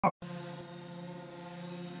Oh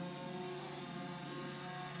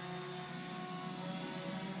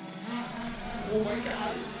my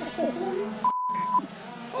god!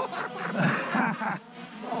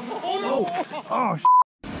 Oh, sh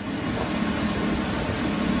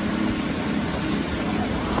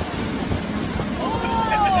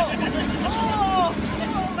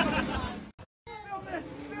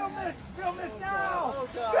Film this now! Oh,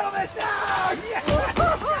 film this now! Yeah!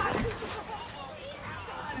 Got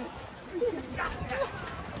it! We just got that!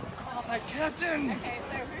 Call my captain! Okay,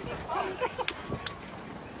 so who's he calling?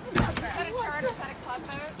 Is that a charter? Is that a club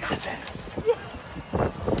boat? Got that!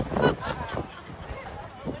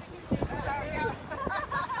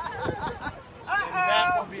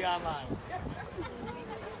 That will be online.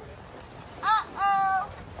 Uh-oh!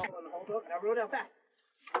 Hold up, now roll down fast.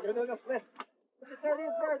 Go, flip. It's your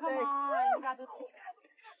 30th birthday. Come on, you got this.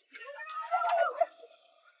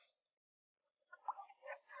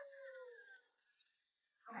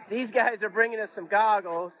 These guys are bringing us some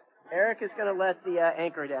goggles. Eric is going to let the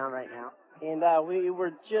anchor down right now. And we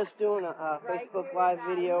were just doing a Facebook Live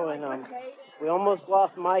video, and we almost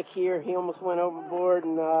lost Mike here. He almost went overboard,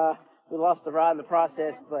 and we lost the rod in the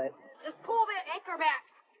process, but... Just pull the anchor back.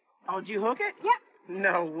 Oh, did you hook it? Yep.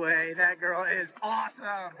 No way. That girl is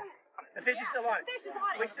awesome. The fish is still on it. The fish is on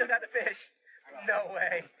it. We still got the fish. No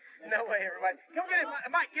way. No way, everybody. Come get it,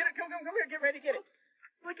 Mike. Get it. Come here. Get ready to get it.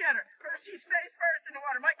 Look at her. She's face first in the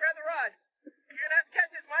water. Mike, grab the rod. You're going to have to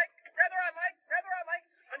catch this, Mike. Grab the rod, Mike. Grab the rod, Mike.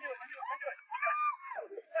 Undo it.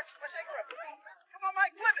 Let's shake her up. Come on,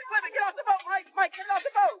 Mike. Flip it. Get off the boat, Mike. Mike, get it off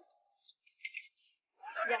the boat.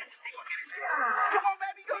 Yes. Come on,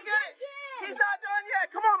 baby. Go get it. He's not done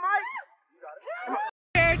yet. Come on, Mike.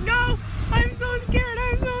 No! I'm so scared.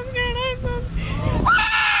 I'm so scared. I'm so scared.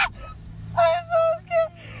 Ah! I'm so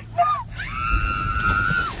scared.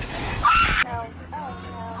 No.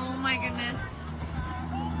 Oh my goodness.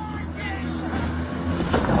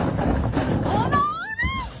 Oh no!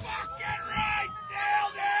 Fucking right!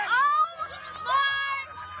 Nailed it! Oh my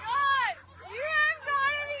god! You're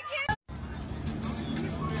gonna be kidding!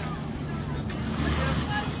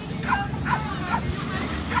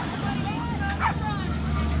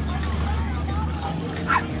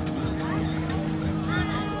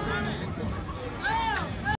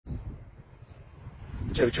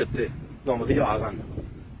 C'è te, no, ma ti va la canna.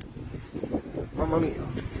 Mamma mia.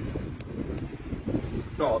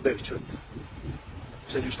 No, vabbè, c'è te.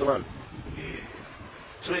 Sei giusto, man?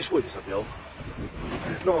 Sono i suoi, sappiamo.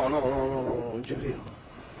 No, non c'è vero.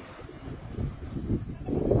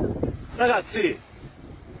 Ragazzi!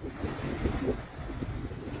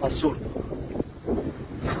 Assurdo.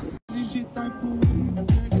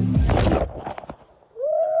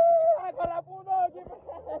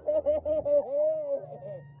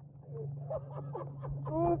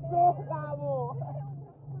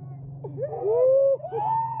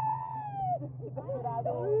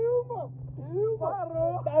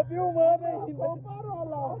 Tá filmando aí, não parou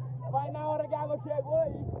lá. Vai na hora que a água chegou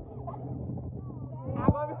aí.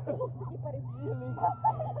 Água que parecia ali.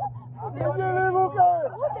 Meu Deus, cara!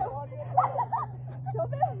 Deixa eu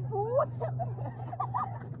ver.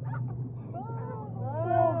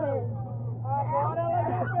 Não, velho. Agora ela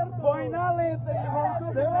já apertou. Põe na lenta aí, vamos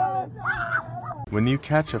subir na lenta. When you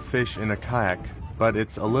catch a fish in a kayak, but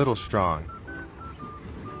it's a little strong.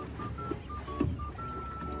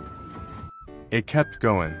 It kept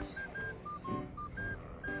going.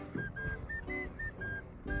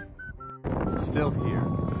 Still here.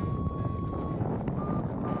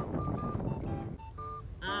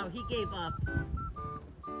 Oh, he gave up.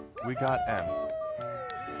 We got M.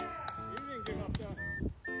 You didn't give up though.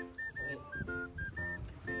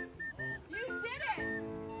 You did it!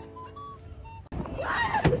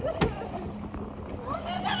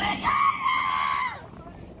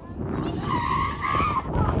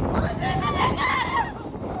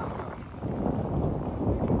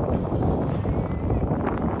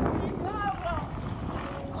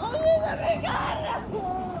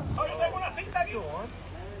 Oye, tengo una cinta aquí.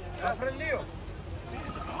 ¿Está prendido?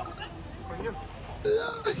 Coño.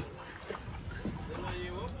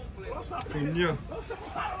 Coño.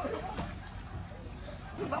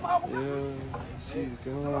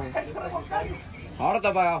 Ahora está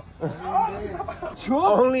apagado.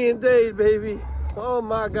 Only in Dade, baby. Oh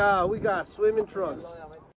my God, we got swimming trunks.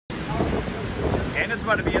 And it's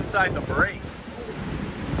about to be inside the break.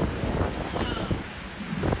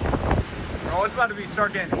 Oh, it's about to be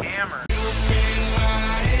start getting hammered. Spin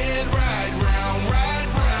my head right round, right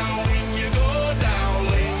round when you go down,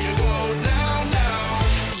 when you go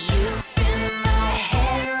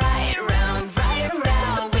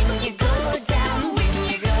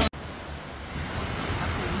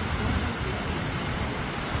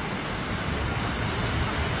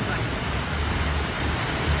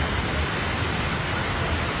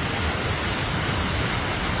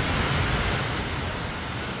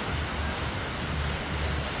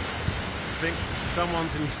think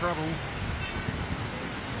someone's in trouble.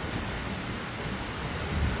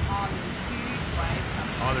 Oh, there's a huge wave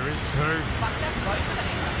coming. Oh, there is too. Fuck, that boat's gonna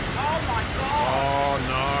end. Oh my god. Oh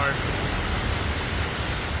no.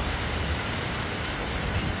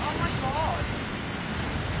 Oh my god.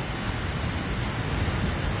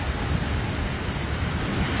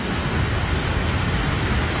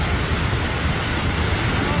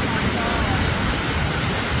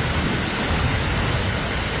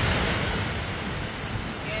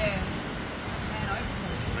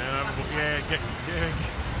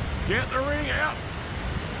 Get the ring out.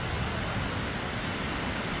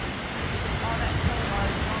 Oh, that's so low.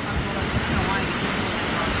 Oh my god, I'm gonna want to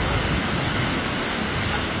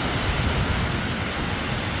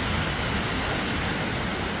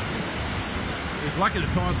get He's lucky the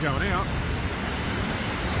tide's going out.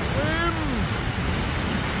 Swim!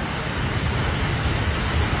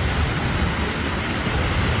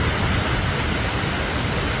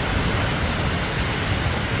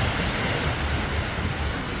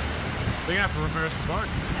 They're going to have to reverse the boat.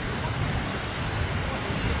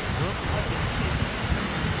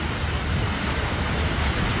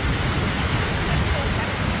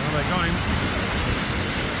 Well, they got him.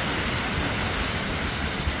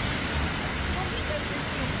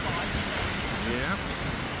 Yeah.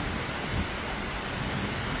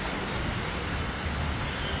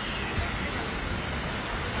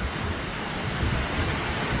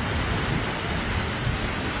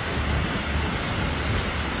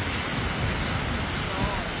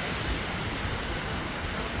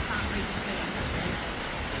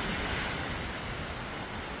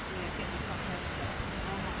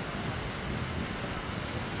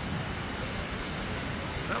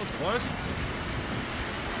 That was close.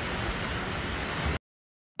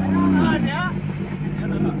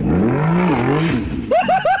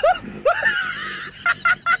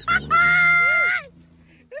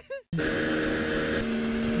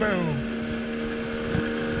 Boom.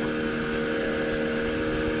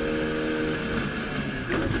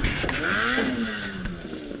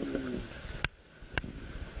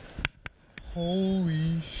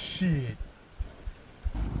 Holy shit.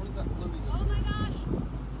 Oh my gosh.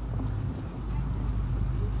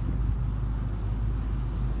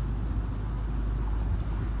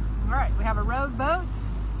 Alright, we have a rowed boat,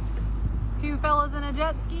 two fellas in a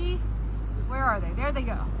jet ski. Where are they? There they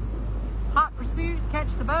go. Hot pursuit,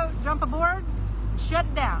 catch the boat, jump aboard, and shut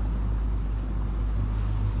it down.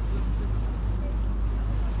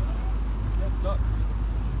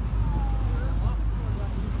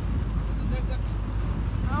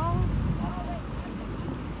 Oh.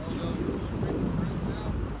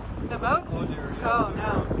 The boat? Oh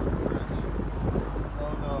no.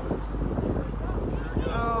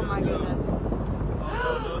 Oh my goodness.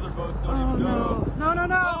 Oh no. No, no,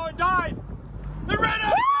 no. Oh, it died! It ran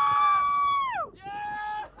out!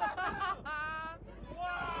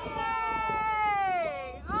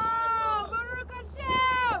 Yay! Oh, Baruch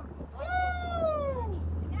Hashem! Woo!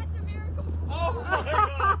 That's a miracle. Oh my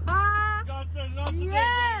God! God said not today,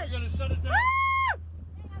 Yes! you're gonna shut it down.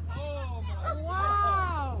 Woo! Oh my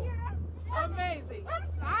Wow! Amazing.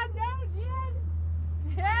 I know, Jen.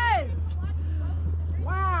 Yes.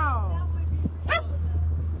 Wow.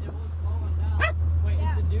 Wait,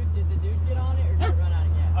 did the dude get on it or did it run out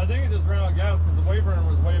of gas? I think it just ran out of gas because the wave runner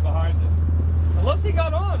was way behind it. Unless he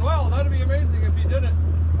got on. Wow, that'd be amazing if he did it.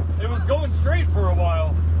 It was going straight for a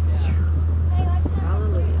while.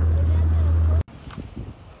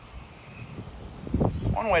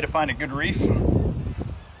 One way to find a good reef. Look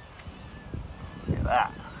at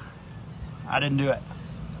that. I didn't do it.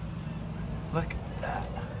 Look at that.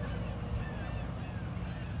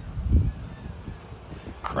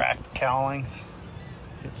 Cracked cowlings.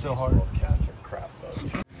 It's so hard. Cats are crap boats.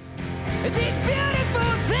 These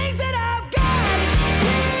beautiful things that I've got,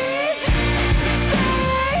 please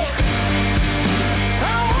stay.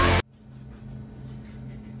 I want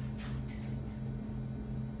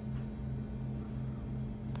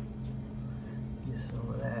Get some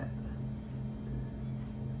of that.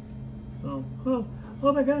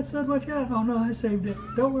 Oh my God, son, watch out. Oh no, I saved it.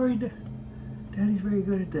 Don't worry, Daddy's very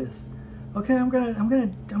good at this. Okay, I'm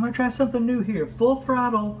gonna try something new here. Full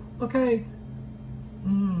throttle. Okay.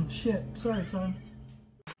 Shit. Sorry, son.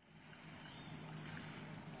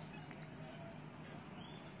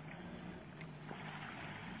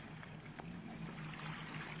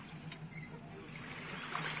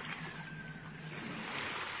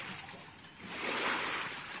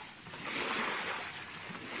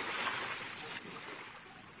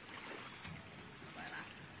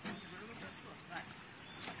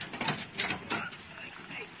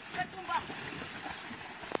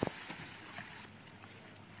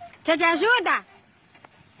 Você te ajuda?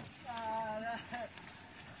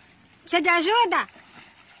 Você te ajuda?